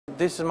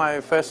This is my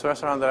first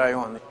restaurant that I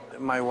own.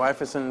 My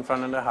wife is in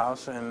front of the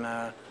house and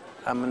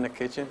I'm in the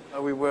kitchen.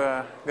 We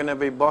were going to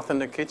be both in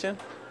the kitchen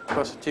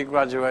because she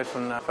graduated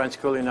from the French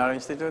Culinary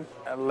Institute.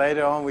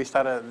 Later on we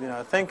started,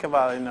 think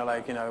about,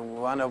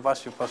 one of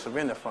us supposed to be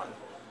in the front.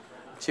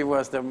 She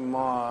was the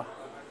more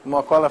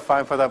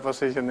qualified for that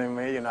position than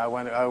me. I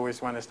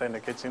always want to stay in the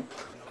kitchen.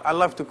 I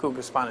love to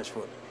cook Spanish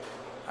food.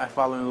 I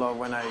fell in love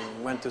when I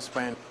went to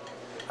Spain.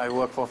 I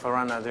work for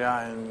Urena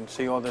Restaurant and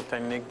see all the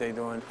technique they're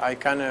doing. I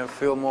kind of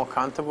feel more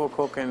comfortable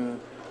cooking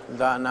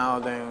that now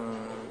than,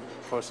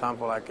 for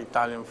example, like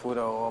Italian food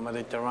or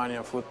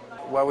Mediterranean food.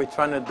 What we're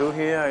trying to do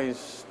here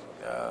is,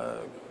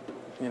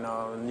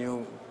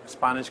 new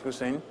Spanish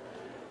cuisine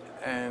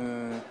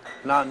and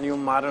not new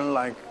modern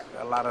like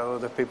a lot of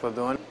other people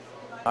doing.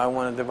 I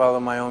want to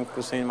develop my own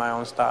cuisine, my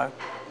own style.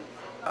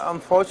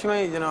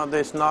 Unfortunately,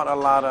 there's not a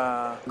lot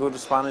of good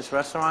Spanish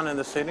restaurants in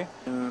the city,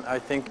 and I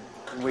think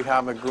we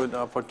have a good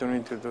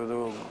opportunity to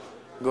do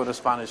good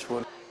Spanish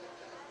food.